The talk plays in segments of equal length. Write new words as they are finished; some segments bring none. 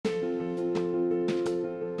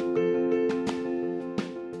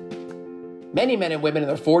Many men and women in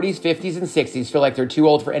their 40s, 50s, and 60s feel like they're too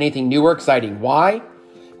old for anything new or exciting. Why?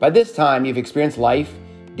 By this time, you've experienced life,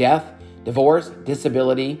 death, divorce,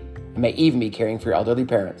 disability, and may even be caring for your elderly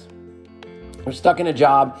parents. You're stuck in a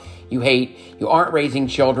job you hate, you aren't raising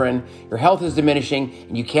children, your health is diminishing,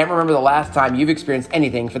 and you can't remember the last time you've experienced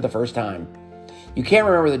anything for the first time. You can't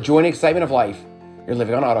remember the joy and excitement of life. You're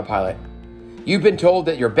living on autopilot. You've been told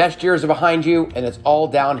that your best years are behind you and it's all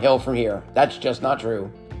downhill from here. That's just not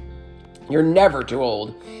true. You're never too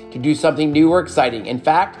old to do something new or exciting. In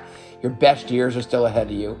fact, your best years are still ahead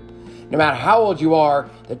of you. No matter how old you are,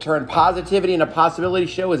 the Turn Positivity into Possibility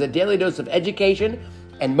show is a daily dose of education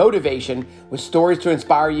and motivation with stories to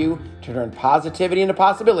inspire you to turn positivity into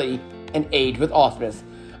possibility and age with awesomeness.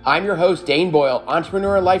 I'm your host, Dane Boyle,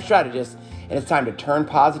 entrepreneur and life strategist, and it's time to turn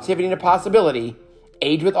positivity into possibility,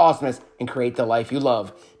 age with awesomeness, and create the life you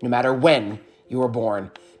love, no matter when you were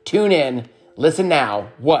born. Tune in, listen now,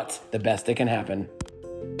 what's the best that can happen?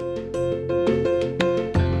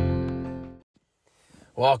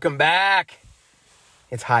 Welcome back.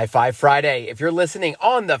 It's High Five Friday. If you're listening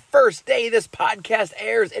on the first day this podcast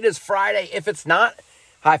airs, it is Friday. If it's not,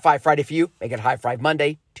 High Five Friday for you. Make it High Five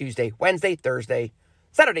Monday, Tuesday, Wednesday, Thursday,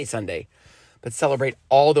 Saturday, Sunday. But celebrate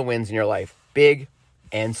all the wins in your life, big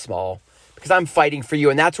and small, because I'm fighting for you,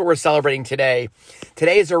 and that's what we're celebrating today.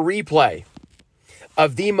 Today is a replay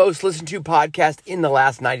of the most listened to podcast in the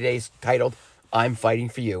last 90 days titled, I'm Fighting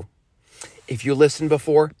for You. If you listened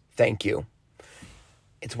before, thank you.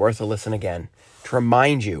 It's worth a listen again to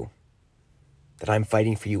remind you that I'm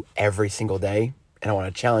fighting for you every single day, and I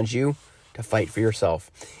want to challenge you to fight for yourself.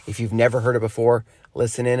 If you've never heard it before,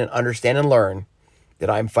 listen in and understand and learn that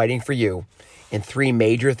I'm fighting for you in 3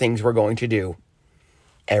 major things we're going to do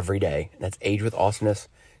every day. And that's age with awesomeness,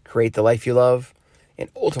 create the life you love, and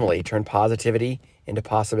ultimately turn positivity into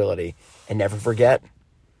possibility. And never forget,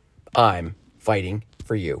 I'm fighting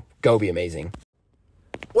for you. Go be amazing.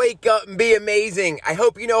 Wake up and be amazing. I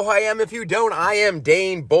hope you know who I am. If you don't, I am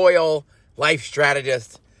Dane Boyle, life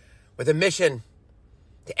strategist with a mission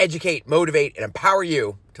to educate, motivate, and empower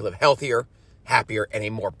you to live healthier, happier, and a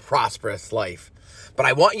more prosperous life. But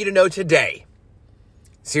I want you to know today,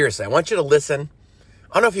 seriously, I want you to listen.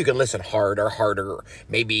 I don't know if you can listen hard or harder, or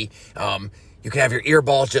maybe you can have your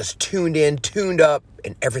earballs just tuned in, tuned up,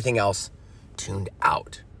 and everything else tuned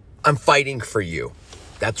out. I'm fighting for you.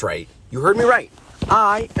 That's right. You heard me right.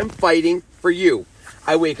 I am fighting for you.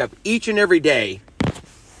 I wake up each and every day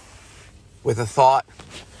with a thought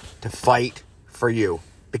to fight for you.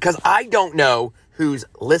 Because I don't know who's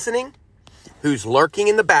listening, who's lurking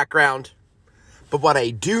in the background, but what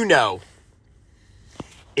I do know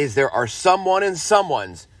is there are someone and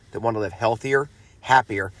someones that want to live healthier,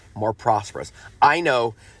 happier, more prosperous. I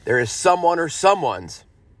know there is someone or someones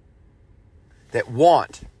that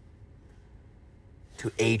want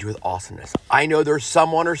to age with awesomeness. I know there's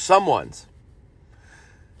someone or someones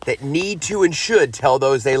that need to and should tell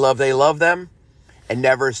those they love them and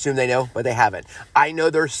never assume they know, but they haven't. I know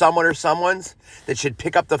there's someone or someones that should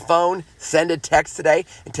pick up the phone, send a text today,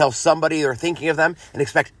 and tell somebody they're thinking of them and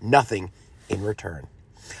expect nothing in return.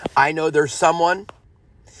 I know there's someone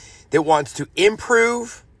that wants to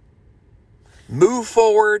improve, move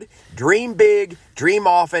forward, dream big, dream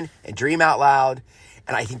often, and dream out loud.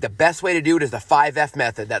 And I think the best way to do it is the 5F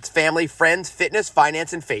method. That's family, friends, fitness,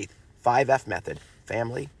 finance, and faith. 5F method.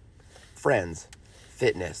 Family, friends,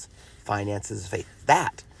 fitness, finances, faith.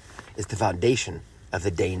 That is the foundation of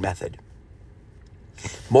the Dane method.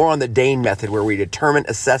 More on the Dane method, where we determine,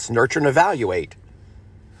 assess, nurture, and evaluate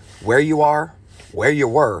where you are, where you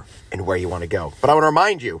were, and where you want to go. But I want to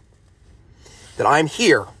remind you that I'm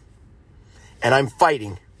here and I'm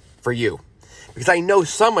fighting for you. Because I know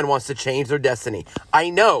someone wants to change their destiny. I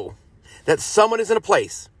know that someone is in a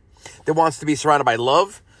place that wants to be surrounded by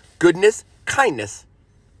love, goodness, kindness,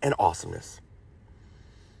 and awesomeness.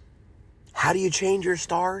 How do you change your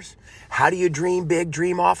stars? How do you dream big,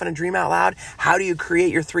 dream often, and dream out loud? How do you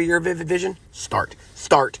create your 3-year vivid vision? Start.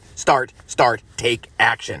 Take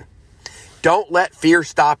action. Don't let fear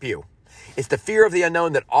stop you. It's the fear of the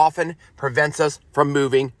unknown that often prevents us from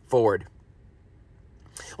moving forward.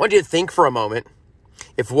 I want you to think for a moment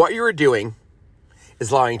if what you are doing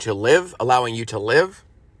is allowing you to live,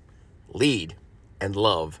 lead, and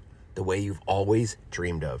love the way you've always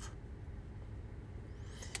dreamed of.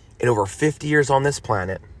 In over 50 years on this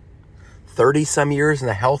planet, 30 some years in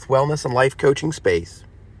the health, wellness, and life coaching space,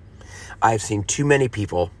 I've seen too many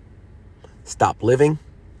people stop living,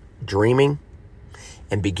 dreaming,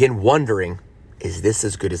 and begin wondering, is this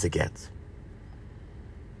as good as it gets?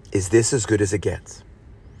 Is this as good as it gets?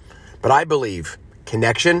 But I believe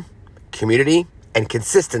connection, community, and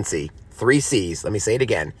consistency 3 C's. Let me say it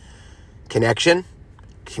again. Connection,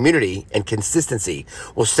 community, and consistency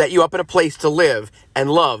will set you up in a place to live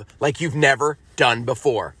and love like you've never done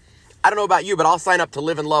before. I don't know about you, but I'll sign up to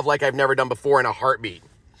live and love like I've never done before in a heartbeat.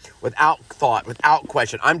 Without thought, without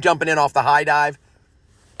question. I'm jumping in off the high dive,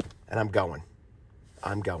 and I'm going.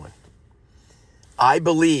 I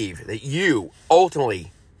believe that you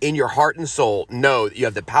ultimately, in your heart and soul, know that you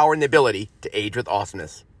have the power and the ability to age with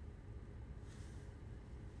awesomeness.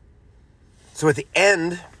 So at the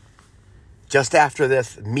end, just after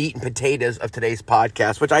this meat and potatoes of today's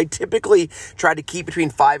podcast, which I typically try to keep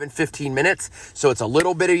between 5 and 15 minutes, so it's a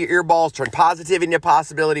little bit of your earballs, turn positivity into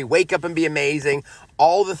possibility, wake up and be amazing,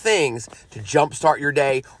 all the things to jumpstart your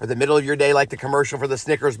day or the middle of your day like the commercial for the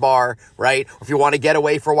Snickers bar, right? Or if you want to get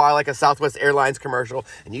away for a while like a Southwest Airlines commercial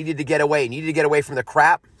and you need to get away from the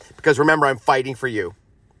crap, because remember, I'm fighting for you.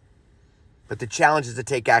 But the challenge is to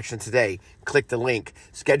take action today. Click the link,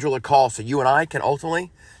 schedule a call so you and I can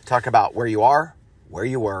ultimately talk about where you are, where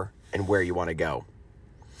you were, and where you want to go.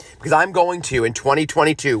 Because I'm going to, in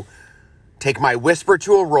 2022, take my whisper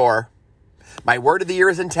to a roar. My word of the year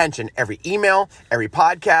is intention. Every email, every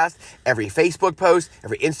podcast, every Facebook post,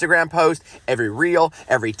 every Instagram post, every reel,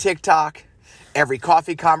 every TikTok, every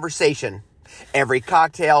coffee conversation, every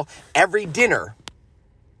cocktail, every dinner,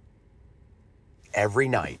 every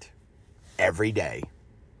night, every day,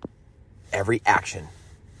 every action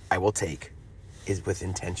I will take is with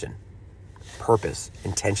intention, purpose,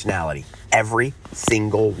 intentionality, every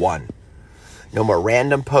single one. No more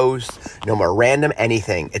random posts, no more random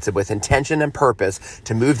anything. It's with intention and purpose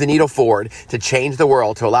to move the needle forward, to change the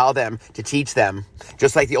world, to allow them, to teach them,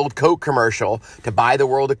 just like the old Coke commercial, to buy the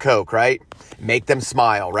world a Coke, right? Make them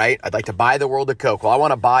smile, right? I'd like to buy the world a Coke. Well, I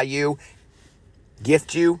want to buy you,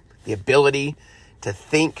 gift you the ability to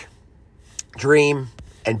think, dream,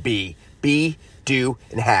 and be, do,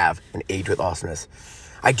 and have an age with awesomeness.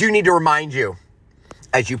 I do need to remind you,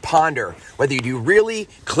 as you ponder whether you really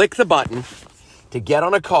click the button to get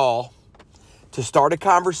on a call, to start a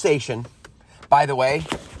conversation. By the way,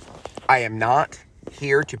 I am not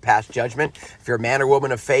here to pass judgment. If you're a man or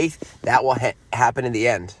woman of faith, that will happen in the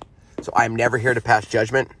end. So I'm never here to pass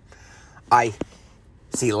judgment. I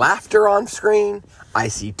see laughter on screen. I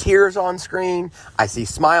see tears on screen. I see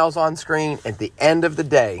smiles on screen. At the end of the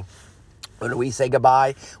day, when we say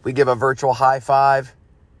goodbye, we give a virtual high five.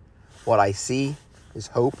 What I see is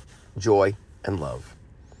hope, joy, and love.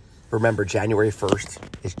 Remember, January 1st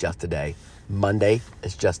is just a day. Monday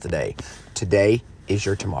is just a day. Today is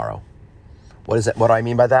your tomorrow. What do I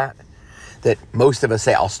mean by that? That most of us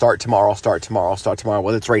say, I'll start tomorrow.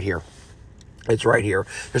 Well, it's right here. It's right here.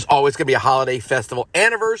 There's always going to be a holiday, festival,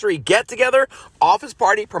 anniversary, get-together, office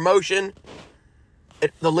party, promotion.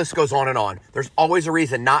 The list goes on and on. There's always a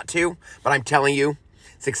reason not to, but I'm telling you,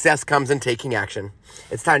 success comes in taking action.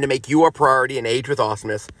 It's time to make you a priority and age with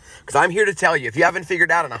awesomeness. Because I'm here to tell you, if you haven't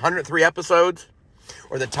figured out in 103 episodes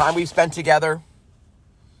or the time we've spent together,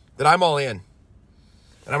 that I'm all in. And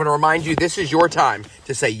I'm going to remind you, this is your time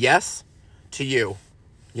to say yes to you.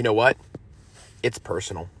 You know what? It's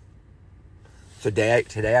personal. So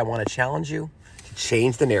today I want to challenge you to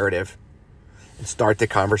change the narrative and start the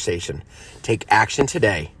conversation. Take action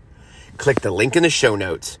today. Click the link in the show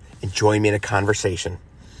notes and join me in a conversation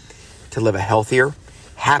to live a healthier,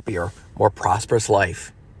 happier, more prosperous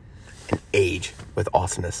life and age with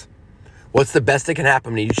awesomeness. What's the best that can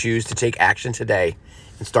happen when you choose to take action today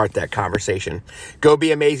and start that conversation? Go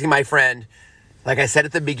be amazing, my friend. Like I said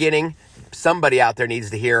at the beginning, somebody out there needs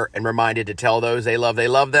to hear and reminded to tell those they love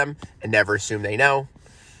them and never assume they know.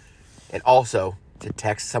 And also to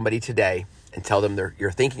text somebody today and tell them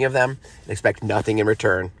you're thinking of them and expect nothing in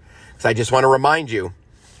return. So I just want to remind you,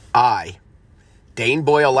 I, Dane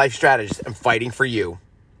Boyle, life strategist, am fighting for you.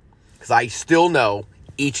 Because I still know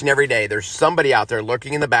each and every day there's somebody out there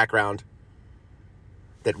lurking in the background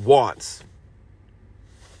that wants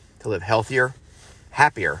to live healthier,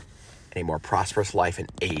 happier, and a more prosperous life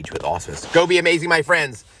and age with awesomeness. Go be amazing, my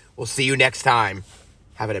friends. We'll see you next time.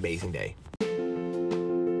 Have an amazing day.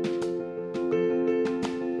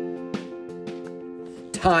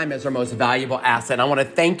 Time is our most valuable asset. I want to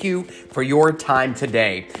thank you for your time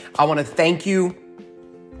today. I want to thank you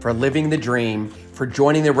for living the dream, for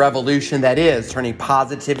joining the revolution that is turning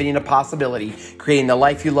positivity into possibility, creating the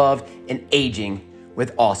life you love, and aging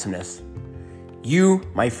with awesomeness. You,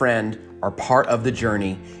 my friend, are part of the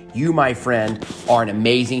journey. You, my friend, are an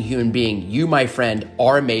amazing human being. You, my friend,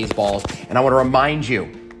 are amazeballs. And I want to remind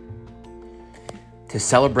you to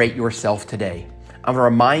celebrate yourself today. I'm going to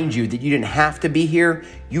remind you that you didn't have to be here.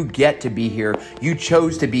 You get to be here. You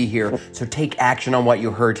chose to be here. So take action on what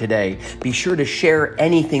you heard today. Be sure to share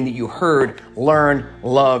anything that you heard, learned,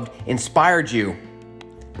 loved, inspired you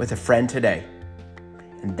with a friend today.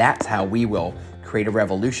 And that's how we will create a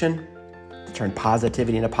revolution, to turn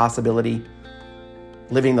positivity into possibility,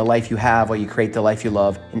 living the life you have while you create the life you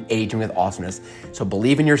love, and aging with awesomeness. So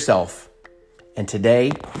believe in yourself. And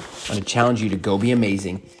today, I'm going to challenge you to go be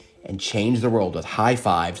amazing and change the world with high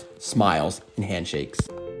fives, smiles, and handshakes.